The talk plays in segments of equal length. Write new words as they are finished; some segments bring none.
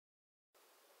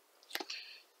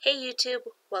Hey YouTube,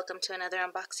 welcome to another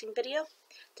unboxing video.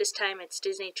 This time it's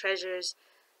Disney Treasures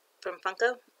from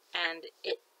Funko, and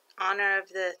in honor of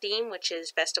the theme, which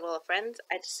is Festival of Friends,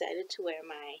 I decided to wear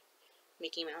my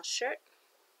Mickey Mouse shirt,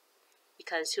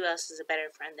 because who else is a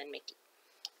better friend than Mickey?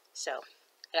 So,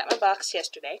 I got my box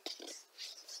yesterday,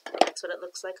 and that's what it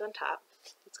looks like on top.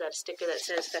 It's got a sticker that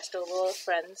says Festival of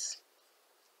Friends,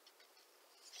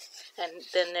 and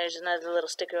then there's another little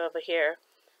sticker over here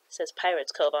that says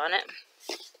Pirates Cove on it.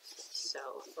 So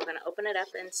we're going to open it up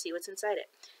and see what's inside it.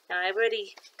 Now I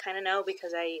already kind of know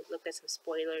because I looked at some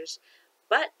spoilers,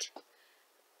 but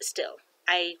still,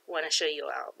 I want to show you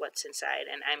all what's inside,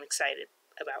 and I'm excited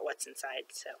about what's inside,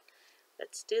 so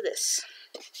let's do this.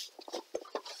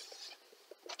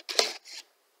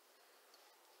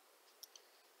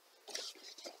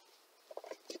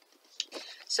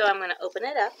 So I'm going to open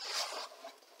it up,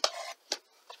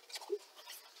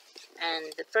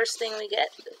 and the first thing we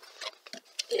get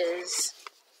is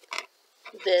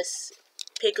this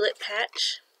Piglet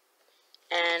patch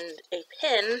and a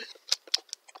pin,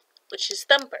 which is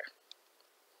Thumper.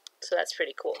 So that's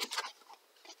pretty cool.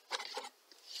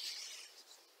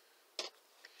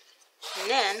 And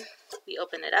then we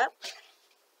open it up,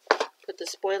 put the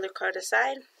spoiler card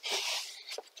aside,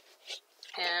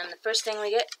 and the first thing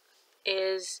we get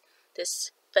is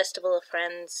this Festival of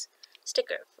Friends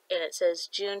sticker, and it says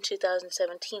June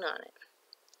 2017 on it.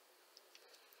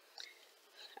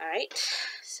 Alright,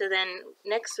 so then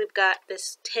next we've got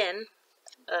this tin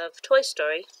of Toy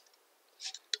Story,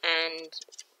 and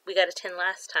we got a tin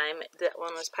last time. That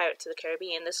one was Pirates of the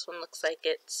Caribbean. This one looks like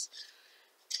it's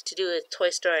to do with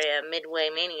Toy Story Midway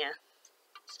Mania.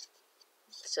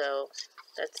 So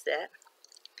that's that.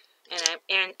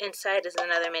 And inside is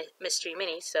another mystery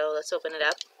mini, so let's open it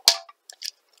up.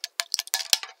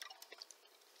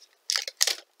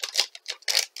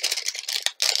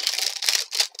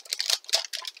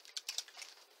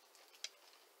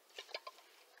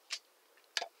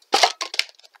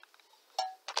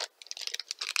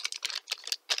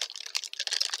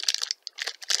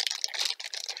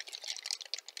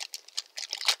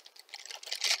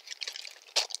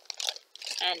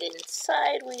 And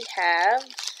inside we have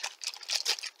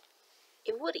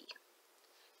a Woody.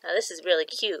 Now this is really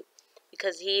cute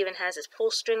because he even has his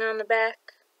pull string on the back.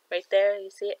 Right there, you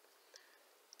see it?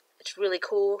 It's really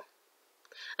cool.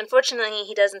 Unfortunately,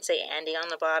 he doesn't say Andy on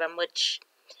the bottom, which,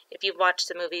 if you've watched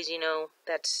the movies, you know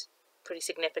that's pretty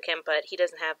significant, but he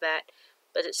doesn't have that.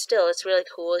 But it's really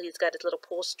cool. He's got his little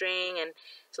pull string and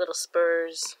his little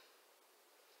spurs.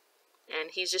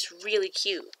 And he's just really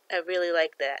cute. I really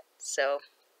like that. So,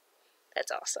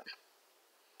 that's awesome.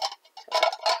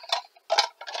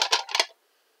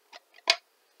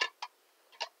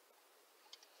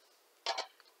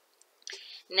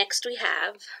 Next we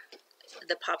have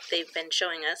the pop they've been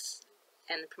showing us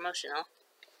and the promotional,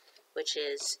 which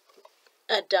is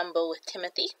a Dumbo with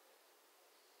Timothy.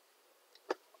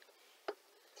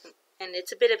 And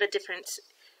it's a bit of a different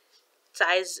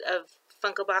size of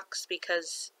Funko box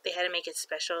because they had to make it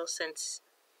special since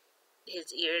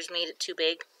his ears made it too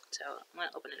big. So I'm going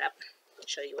to open it up and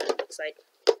show you what it looks like.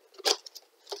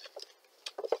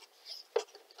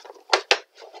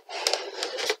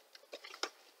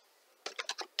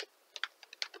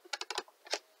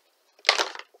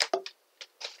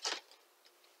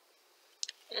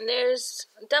 And there's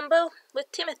Dumbo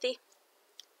with Timothy.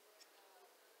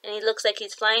 And he looks like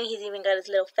he's flying. He's even got his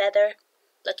little feather,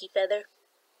 lucky feather.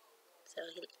 So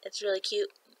it's really cute.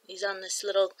 He's on this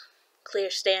little clear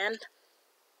stand.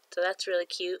 So that's really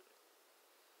cute.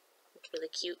 It's really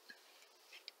cute.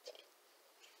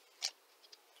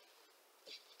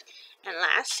 And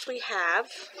last we have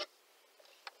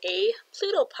a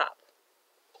Pluto Pop.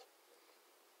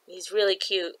 He's really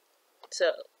cute.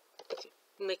 So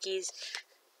Mickey's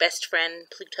best friend,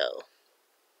 Pluto.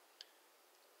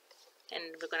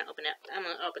 And we're going to open it. I'm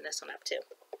going to open this one up too.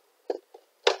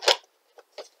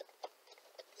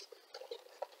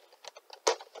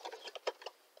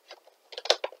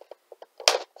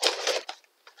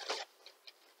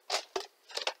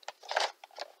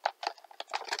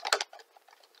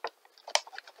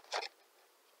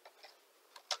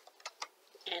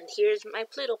 And here's my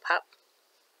Pluto Pop.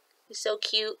 He's so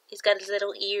cute. He's got his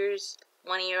little ears,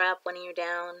 one ear up, one ear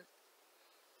down.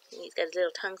 And he's got his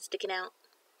little tongue sticking out.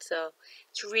 So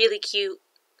it's really cute.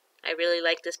 I really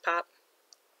like this pop.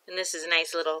 And this is a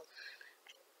nice little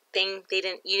thing. You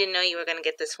didn't know you were going to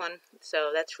get this one.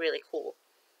 So that's really cool.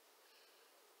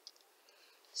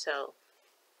 So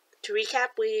to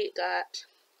recap, we got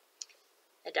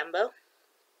a Dumbo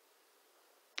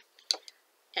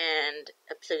and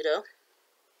a Pluto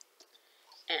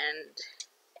and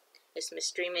this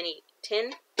mystery mini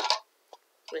tin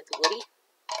with Woody.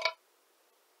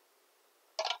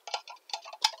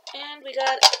 And we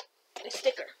got a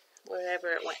sticker, wherever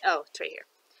it went. Oh, it's right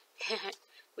here.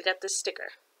 We got this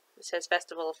sticker. It says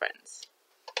Festival of Friends.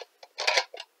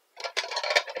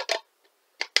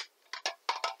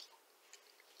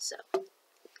 So,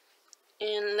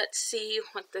 and let's see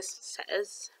what this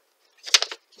says.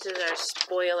 This is our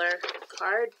spoiler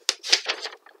card.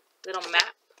 Little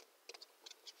map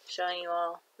showing you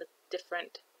all the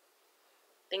different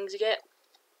things you get.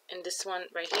 And this one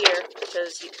right here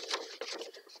shows you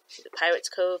the Pirates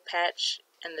Cove patch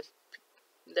and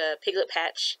the Piglet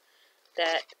patch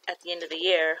that at the end of the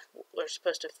year we're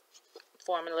supposed to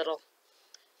form a little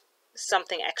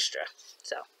something extra.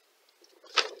 So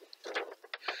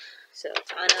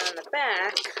on the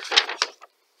back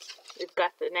we've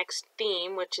got the next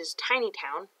theme, which is Tiny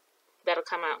Town. That'll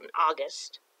come out in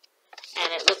August.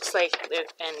 And it looks like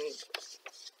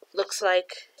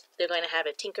they're going to have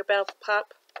a Tinkerbell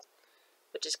pop,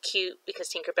 which is cute because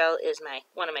Tinkerbell is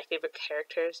one of my favorite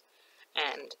characters,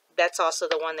 and that's also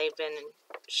the one they've been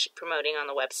promoting on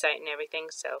the website and everything.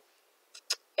 So,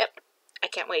 yep, I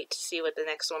can't wait to see what the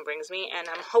next one brings me, and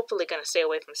I'm hopefully going to stay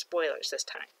away from spoilers this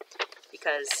time,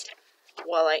 because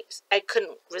while I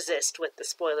couldn't resist with the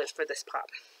spoilers for this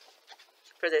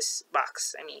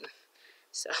box, I mean.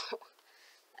 So,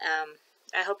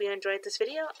 I hope you enjoyed this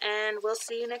video, and we'll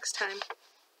see you next time.